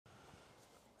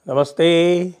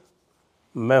नमस्ते,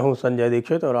 मैं हूं संजय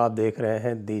दीक्षित और आप देख रहे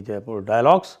हैं दी जयपुर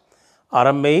डायलॉग्स।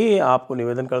 आरंभ में ही आपको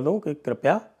निवेदन कर दूं कि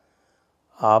कृपया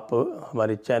आप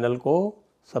हमारे चैनल को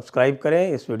सब्सक्राइब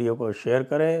करें, इस वीडियो को शेयर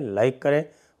करें, लाइक करें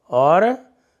और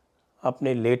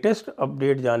अपने लेटेस्ट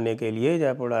अपडेट जानने के लिए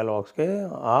जयपुर डायलॉग्स के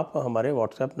आप हमारे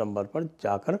व्हाट्सएप नंबर पर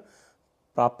जाकर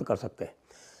प्राप्त कर सकते हैं।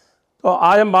 तो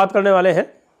आज हम बात करने वाले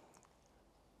हैं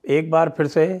एक बार फिर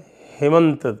से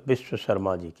हेमंत बिश्व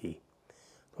शर्मा जी की।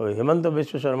 तो हेमंत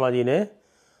बिश्व शर्मा जी ने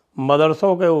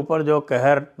मदरसों के ऊपर जो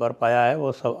कहर बरपाया है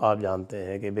वो सब आप जानते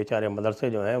हैं कि बेचारे मदरसे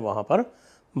जो हैं वहाँ पर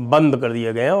बंद कर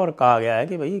दिए गए हैं और कहा गया है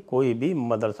कि भाई कोई भी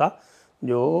मदरसा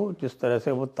जो जिस तरह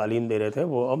से वो तालीम दे रहे थे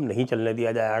वो अब नहीं चलने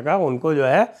दिया जाएगा, उनको जो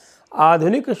है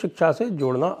आधुनिक शिक्षा से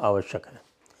जोड़ना आवश्यक है।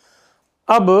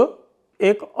 अब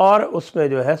एक और उसमें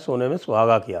जो है सोने में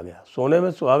सुहागा किया गया। सोने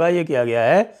में सुहागा ये किया गया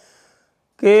है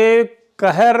कि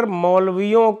कहर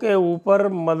मौलवियों के ऊपर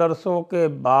मदरसों के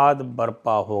बाद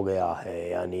बरपा हो गया है,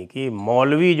 यानी कि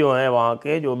मौलवी जो हैं वहाँ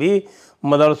के जो भी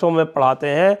मदरसों में पढ़ाते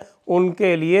हैं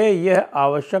उनके लिए यह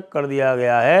आवश्यक कर दिया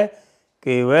गया है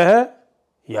कि वह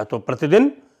या तो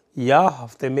प्रतिदिन या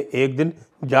हफ्ते में एक दिन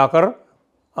जाकर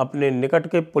अपने निकट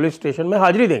के पुलिस स्टेशन में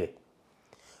हाजिरी देंगे,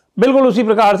 बिल्कुल उसी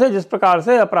प्रकार से जिस प्रकार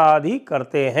से अपराधी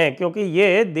करते हैं, क्योंकि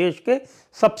ये देश के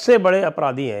सबसे बड़े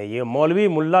अपराधी हैं। ये मौलवी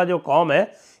मुल्ला जो कौम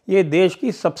है ये देश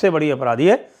की सबसे बड़ी अपराधी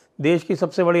है। देश की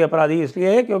सबसे बड़ी अपराधी इसलिए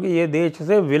है क्योंकि ये देश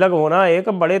से विलग होना एक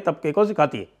बड़े तबके को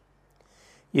सिखाती है।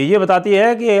 ये बताती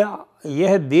है कि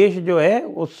यह देश जो है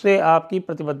उससे आपकी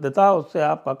प्रतिबद्धता, उससे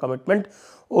आपका कमिटमेंट,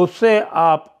 उससे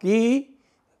आपकी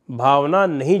भावना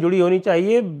नहीं जुड़ी होनी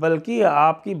चाहिए, बल्कि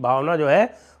आपकी भावना जो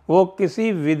है वो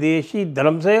किसी विदेशी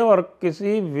धर्म से और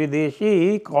किसी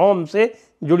विदेशी कौम से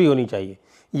जुड़ी होनी चाहिए।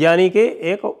 यानी कि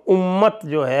एक उम्मत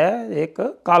जो है एक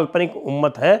काल्पनिक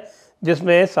उम्मत है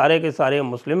जिसमें सारे के सारे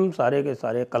मुस्लिम, सारे के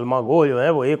सारे कलमा गो जो हैं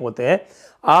वो एक होते हैं,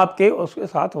 आपके उसके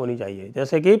साथ होनी चाहिए।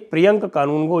 जैसे कि प्रियंक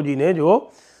कानूनगो जी ने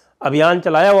जो अभियान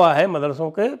चलाया हुआ है मदरसों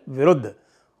के विरुद्ध,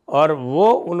 और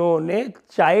वो उन्होंने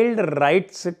चाइल्ड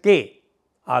राइट्स के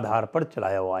आधार पर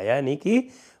चलाया हुआ है, यानी कि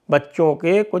बच्चों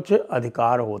के कुछ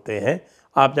अधिकार होते हैं।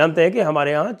 आप जानते हैं कि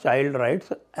हमारे यहाँ चाइल्ड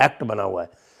राइट्स एक्ट बना हुआ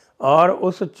है और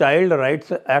उस चाइल्ड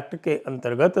राइट्स एक्ट के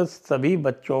अंतर्गत सभी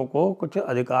बच्चों को कुछ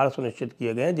अधिकार सुनिश्चित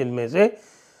किए गए हैं, जिनमें से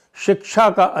शिक्षा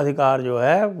का अधिकार जो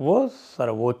है वो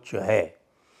सर्वोच्च है।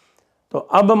 तो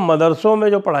अब मदरसों में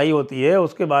जो पढ़ाई होती है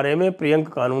उसके बारे में प्रियंक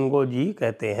कानूनगो जी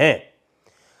कहते हैं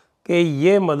कि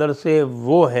ये मदरसे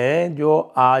वो हैं जो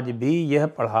आज भी यह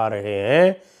पढ़ा रहे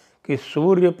हैं कि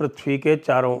सूर्य पृथ्वी के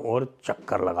चारों ओर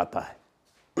चक्कर लगाता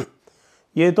है।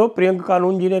 ये तो प्रियंक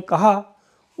कानून जी ने कहा।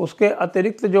 उसके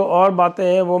अतिरिक्त जो और बातें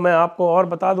हैं वो मैं आपको और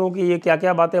बता दूं कि ये क्या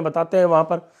क्या बातें बताते हैं वहाँ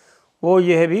पर। वो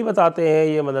यह भी बताते हैं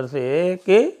ये मदरसे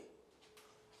कि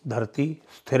धरती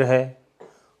स्थिर है।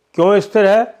 क्यों स्थिर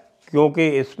है? क्योंकि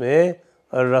इसमें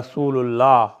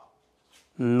रसूलुल्लाह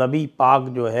नबी पाक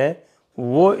जो हैं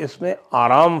वो इसमें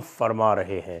आराम फरमा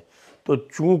रहे हैं। तो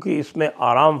चूँकि इसमें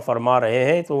आराम फरमा रहे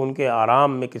हैं तो उनके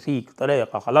आराम में किसी तरह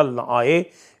का खलल न आए,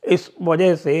 इस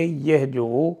वजह से यह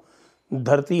जो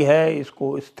धरती है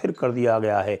इसको स्थिर कर दिया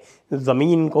गया है,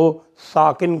 ज़मीन को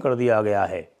साकिन कर दिया गया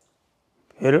है।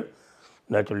 फिर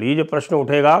नेचुरली जो प्रश्न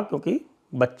उठेगा, क्योंकि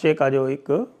बच्चे का जो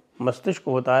एक मस्तिष्क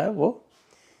होता है वो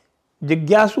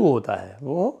जिज्ञासु होता है,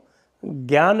 वो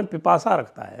ज्ञान पिपासा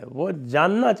रखता है, वो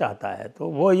जानना चाहता है। तो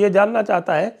वो ये जानना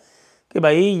चाहता है कि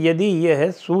भाई यदि यह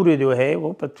सूर्य जो है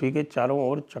वो पृथ्वी के चारों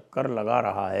ओर चक्कर लगा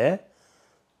रहा है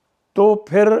तो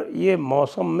फिर ये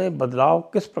मौसम में बदलाव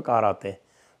किस प्रकार आते हैं।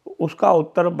 उसका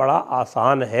उत्तर बड़ा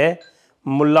आसान है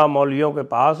मुल्ला मौलवियों के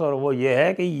पास, और वो ये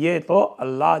है कि ये तो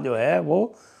अल्लाह जो है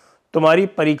वो तुम्हारी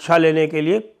परीक्षा लेने के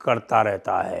लिए करता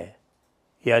रहता है।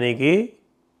 यानी कि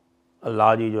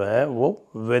अल्लाह जी जो है वो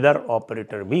वेदर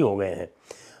ऑपरेटर भी हो गए हैं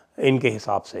इनके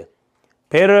हिसाब से।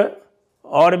 फिर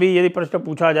और भी यदि प्रश्न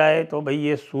पूछा जाए तो भाई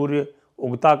ये सूर्य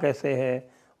उगता कैसे है,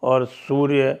 और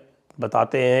सूर्य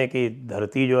बताते हैं कि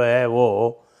धरती जो है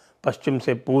वो पश्चिम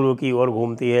से पूर्व की ओर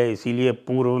घूमती है, इसीलिए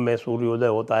पूर्व में सूर्योदय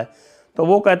होता है। तो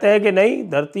वो कहते हैं कि नहीं,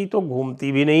 धरती तो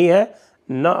घूमती भी नहीं है,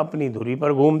 न अपनी धुरी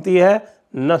पर घूमती है,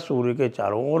 न सूर्य के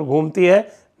चारों ओर घूमती है,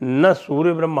 न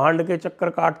सूर्य ब्रह्मांड के चक्कर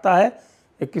काटता है।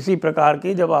 किसी प्रकार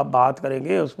की जब आप बात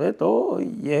करेंगे उसमें तो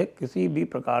यह किसी भी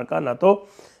प्रकार का न तो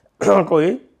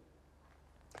कोई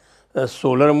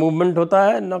सोलर मूवमेंट होता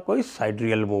है, न कोई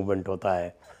साइड्रियल मूवमेंट होता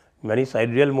है। यानी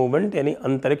साइड्रियल मूवमेंट यानी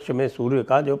अंतरिक्ष में सूर्य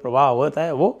का जो प्रवाह होता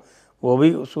है वो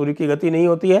भी सूर्य की गति नहीं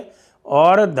होती है,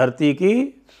 और धरती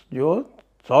की जो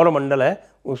सौरमंडल है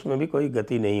उसमें भी कोई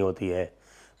गति नहीं होती है।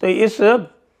 तो इस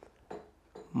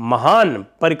महान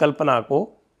परिकल्पना को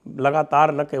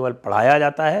लगातार न केवल पढ़ाया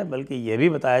जाता है बल्कि ये भी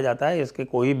बताया जाता है, इसके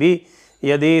कोई भी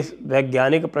यदि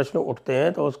वैज्ञानिक प्रश्न उठते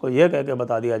हैं तो उसको ये कह के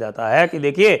बता दिया जाता है कि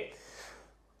देखिए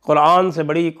कुरान से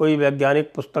बड़ी कोई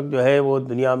वैज्ञानिक पुस्तक जो है वो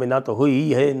दुनिया में ना तो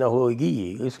हुई है न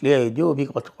होगी, इसलिए जो भी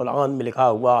कुछ कुरान में लिखा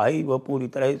हुआ है वो पूरी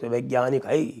तरह से वैज्ञानिक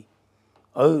है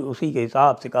और उसी के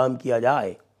हिसाब से काम किया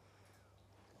जाए।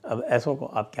 अब ऐसों को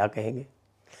आप क्या कहेंगे?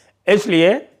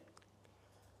 इसलिए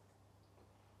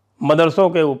मदरसों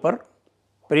के ऊपर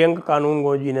प्रियंका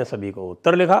कानूनगो जी ने सभी को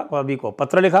उत्तर लिखा, सभी को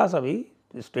पत्र लिखा, सभी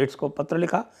स्टेट्स को पत्र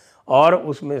लिखा और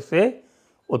उसमें से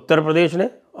उत्तर प्रदेश ने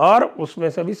और उसमें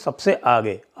से भी सबसे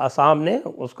आगे आसाम ने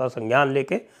उसका संज्ञान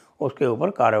लेके उसके ऊपर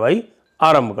कार्रवाई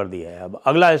आरंभ कर दी है। अब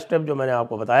अगला स्टेप जो मैंने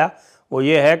आपको बताया वो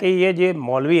ये है कि ये जो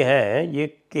मौलवी हैं ये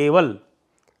केवल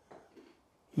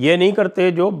ये नहीं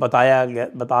करते जो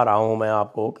बता रहा हूँ मैं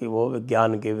आपको कि वो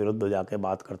विज्ञान के विरुद्ध जाके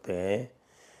बात करते हैं,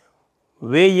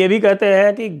 वे ये भी कहते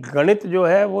हैं कि गणित जो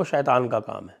है वो शैतान का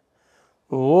काम है,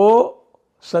 वो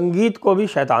संगीत को भी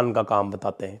शैतान का काम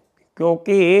बताते हैं,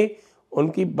 क्योंकि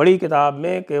उनकी बड़ी किताब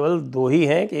में केवल दो ही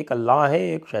हैं कि एक अल्लाह है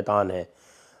एक शैतान है।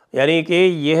 यानी कि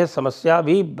यह समस्या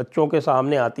भी बच्चों के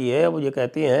सामने आती है, वो ये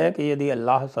कहती हैं कि यदि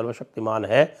अल्लाह सर्वशक्तिमान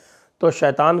है तो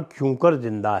शैतान क्यों कर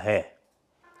जिंदा है,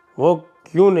 वो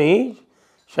क्यों नहीं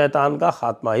शैतान का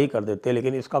खात्मा ही कर देते।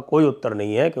 लेकिन इसका कोई उत्तर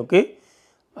नहीं है क्योंकि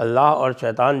अल्लाह और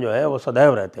शैतान जो है वो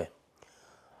सदैव रहते हैं।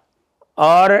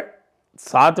 और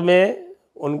साथ में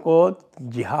उनको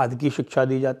जिहाद की शिक्षा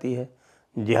दी जाती है।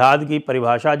 जिहाद की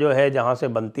परिभाषा जो है जहाँ से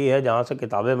बनती है, जहाँ से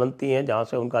किताबें बनती हैं, जहाँ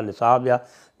से उनका निसाब या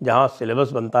जहाँ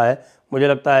सिलेबस बनता है, मुझे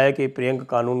लगता है कि प्रियंका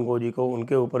कानूनगो जी को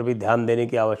उनके ऊपर भी ध्यान देने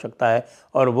की आवश्यकता है।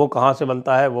 और वो कहाँ से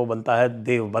बनता है? वो बनता है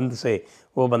देवबंद से,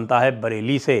 वो बनता है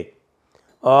बरेली से।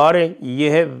 और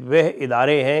ये वह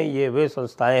इदारे हैं, ये वे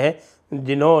संस्थाएं हैं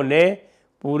जिन्होंने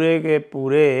पूरे के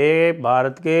पूरे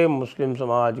भारत के मुस्लिम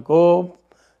समाज को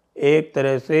एक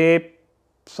तरह से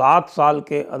 7 साल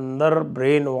के अंदर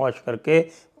ब्रेन वॉश करके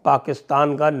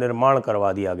पाकिस्तान का निर्माण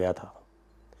करवा दिया गया था।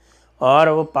 और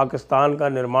वो पाकिस्तान का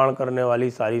निर्माण करने वाली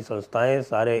सारी संस्थाएं,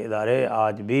 सारे इदारे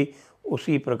आज भी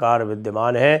उसी प्रकार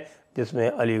विद्यमान हैं, जिसमें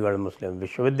अलीगढ़ मुस्लिम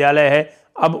विश्वविद्यालय है,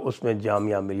 अब उसमें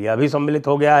जामिया मिलिया भी सम्मिलित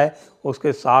हो गया है,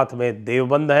 उसके साथ में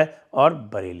देवबंद है और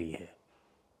बरेली है।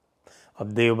 अब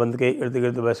देवबंद के इर्द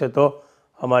गिर्द वैसे तो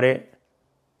हमारे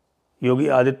योगी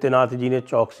आदित्यनाथ जी ने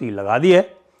चौकसी लगा दी है,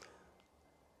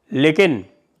 लेकिन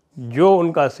जो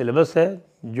उनका सिलेबस है,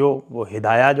 जो वो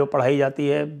हिदाया जो पढ़ाई जाती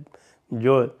है,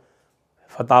 जो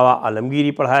फतावा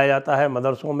आलमगीरी पढ़ाया जाता है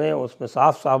मदरसों में, उसमें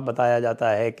साफ साफ बताया जाता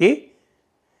है कि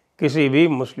किसी भी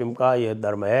मुस्लिम का यह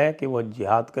धर्म है कि वह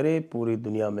जिहाद करे, पूरी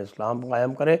दुनिया में इस्लाम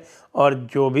कायम करे, और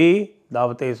जो भी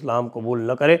दावत इस्लाम कबूल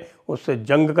न करे उससे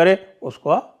जंग करे,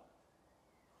 उसको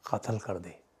कत्ल कर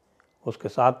दे। उसके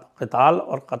साथ क़िताल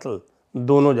और कत्ल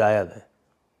दोनों जायज़ है।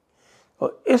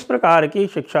 और इस प्रकार की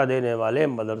शिक्षा देने वाले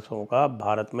मदरसों का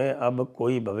भारत में अब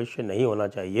कोई भविष्य नहीं होना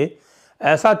चाहिए,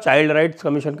 ऐसा चाइल्ड राइट्स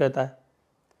कमीशन कहता है,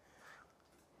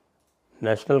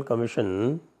 national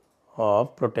commission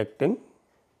of protecting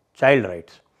child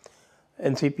rights,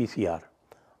 NCPCR।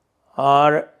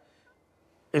 और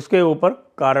इसके ऊपर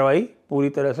कार्रवाई पूरी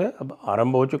तरह से अब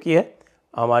आरंभ हो चुकी है।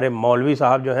 हमारे मौलवी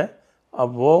साहब जो हैं,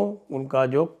 अब वो उनका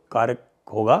जो कार्य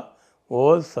होगा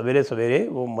वो सवेरे सवेरे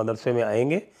वो मदरसे में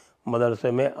आएंगे।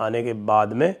 मदरसे में आने के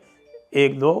बाद में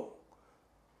 1-2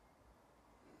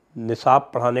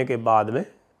 निसाब पढ़ाने के बाद में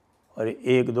और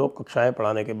 1-2 कक्षाएं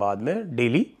पढ़ाने के बाद में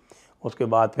डेली, उसके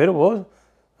बाद फिर वो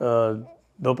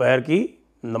दोपहर की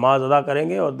नमाज अदा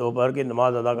करेंगे और दोपहर की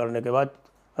नमाज अदा करने के बाद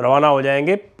रवाना हो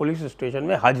जाएंगे पुलिस स्टेशन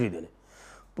में हाजिरी देने।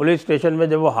 पुलिस स्टेशन में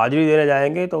जब वो हाजिरी देने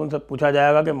जाएंगे तो उनसे पूछा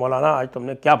जाएगा कि मौलाना आज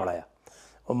तुमने क्या पढ़ाया।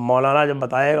 और मौलाना जब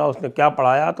बताएगा उसने क्या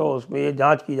पढ़ाया तो उसमें ये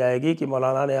जांच की जाएगी कि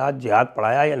मौलाना ने आज जिहाद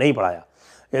पढ़ाया या नहीं पढ़ाया।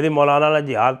 यदि मौलाना ने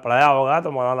जिहाद पढ़ाया होगा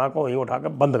तो मौलाना को वहीं उठा कर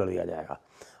बंद कर दिया जाएगा।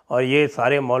 और ये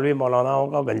सारे मौलवी मौलानाओं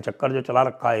का घनचक्कर जो चला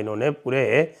रखा है इन्होंने,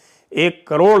 पूरे 1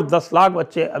 करोड़ 10 लाख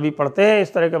बच्चे अभी पढ़ते हैं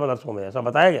इस तरह के मदरसों में, ऐसा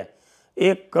बताया गया।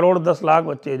 1 करोड़ 10 लाख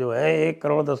बच्चे जो हैं, 1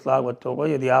 करोड़ 10 लाख बच्चों को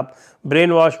यदि आप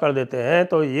ब्रेन वॉश कर देते हैं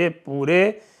तो ये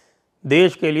पूरे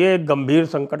देश के लिए एक गंभीर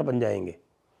संकट बन जाएंगे।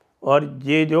 और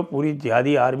ये जो पूरी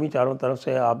जिहादी आर्मी चारों तरफ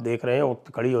से आप देख रहे हैं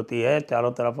खड़ी होती है,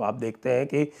 चारों तरफ आप देखते हैं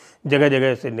कि जगह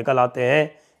जगह से निकल आते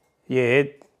हैं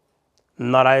ये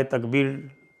नाराए तकबीर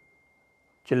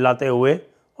चिल्लाते हुए,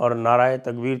 और नाराए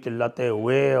तकबीर चिल्लाते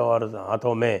हुए और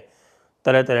हाथों में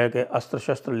तरह तरह के अस्त्र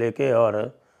शस्त्र लेके और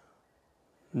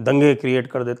दंगे क्रिएट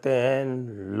कर देते हैं,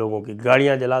 लोगों की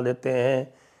गाड़ियां जला देते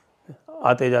हैं,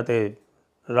 आते जाते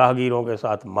राहगीरों के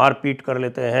साथ मारपीट कर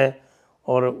लेते हैं,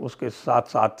 और उसके साथ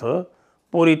साथ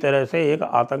पूरी तरह से एक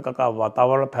आतंक का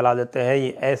वातावरण फैला देते हैं। ये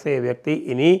ऐसे व्यक्ति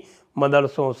इन्हीं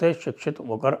मदरसों से शिक्षित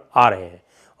होकर आ रहे हैं।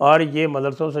 और ये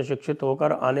मदरसों से शिक्षित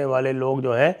होकर आने वाले लोग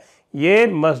जो हैं ये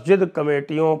मस्जिद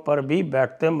कमेटियों पर भी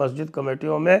बैठते हैं। मस्जिद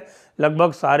कमेटियों में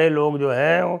लगभग सारे लोग जो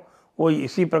हैं वो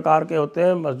इसी प्रकार के होते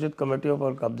हैं। मस्जिद कमेटियों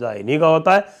पर कब्जा इन्हीं का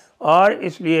होता है। और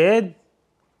इसलिए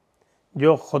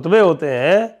जो खुतबे होते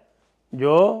हैं,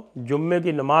 जो जुम्मे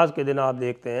की नमाज के दिन आप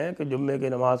देखते हैं कि जुम्मे की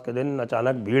नमाज के दिन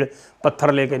अचानक भीड़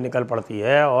पत्थर लेके निकल पड़ती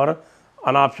है और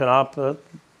अनाप शनाप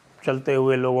चलते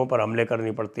हुए लोगों पर हमले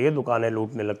करनी पड़ती है, दुकानें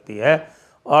लूटने लगती है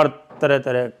और तरह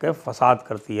तरह के फसाद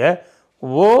करती है,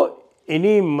 वो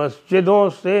इन्हीं मस्जिदों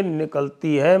से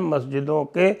निकलती है, मस्जिदों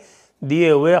के दिए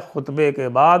हुए खुतबे के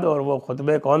बाद। और वो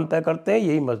खुतबे कौन तय करते हैं?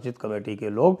 यही मस्जिद कमेटी के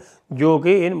लोग, जो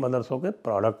कि इन मदरसों के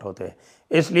प्रोडक्ट होते हैं।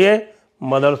 इसलिए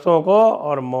मदरसों को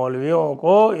और मौलवियों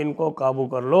को इनको काबू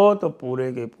कर लो तो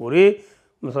पूरे की पूरी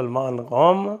मुसलमान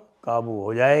कौम काबू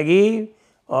हो जाएगी।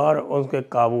 और उनके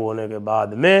काबू होने के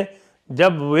बाद में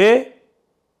जब वे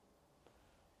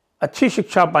अच्छी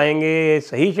शिक्षा पाएंगे,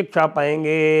 सही शिक्षा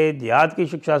पाएंगे, जिहाद की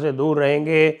शिक्षा से दूर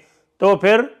रहेंगे, तो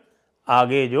फिर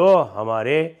आगे जो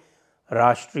हमारे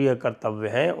राष्ट्रीय कर्तव्य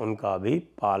हैं उनका भी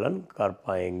पालन कर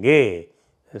पाएंगे।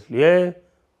 इसलिए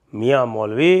मियाँ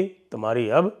मौलवी तुम्हारी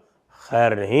अब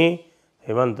खैर नहीं,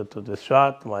 हेमंत तुतस्वा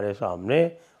तुम्हारे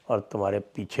सामने और तुम्हारे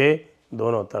पीछे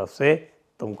दोनों तरफ से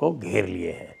तुमको घेर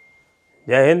लिए हैं।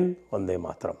 जय हिंद, वंदे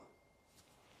मातरम।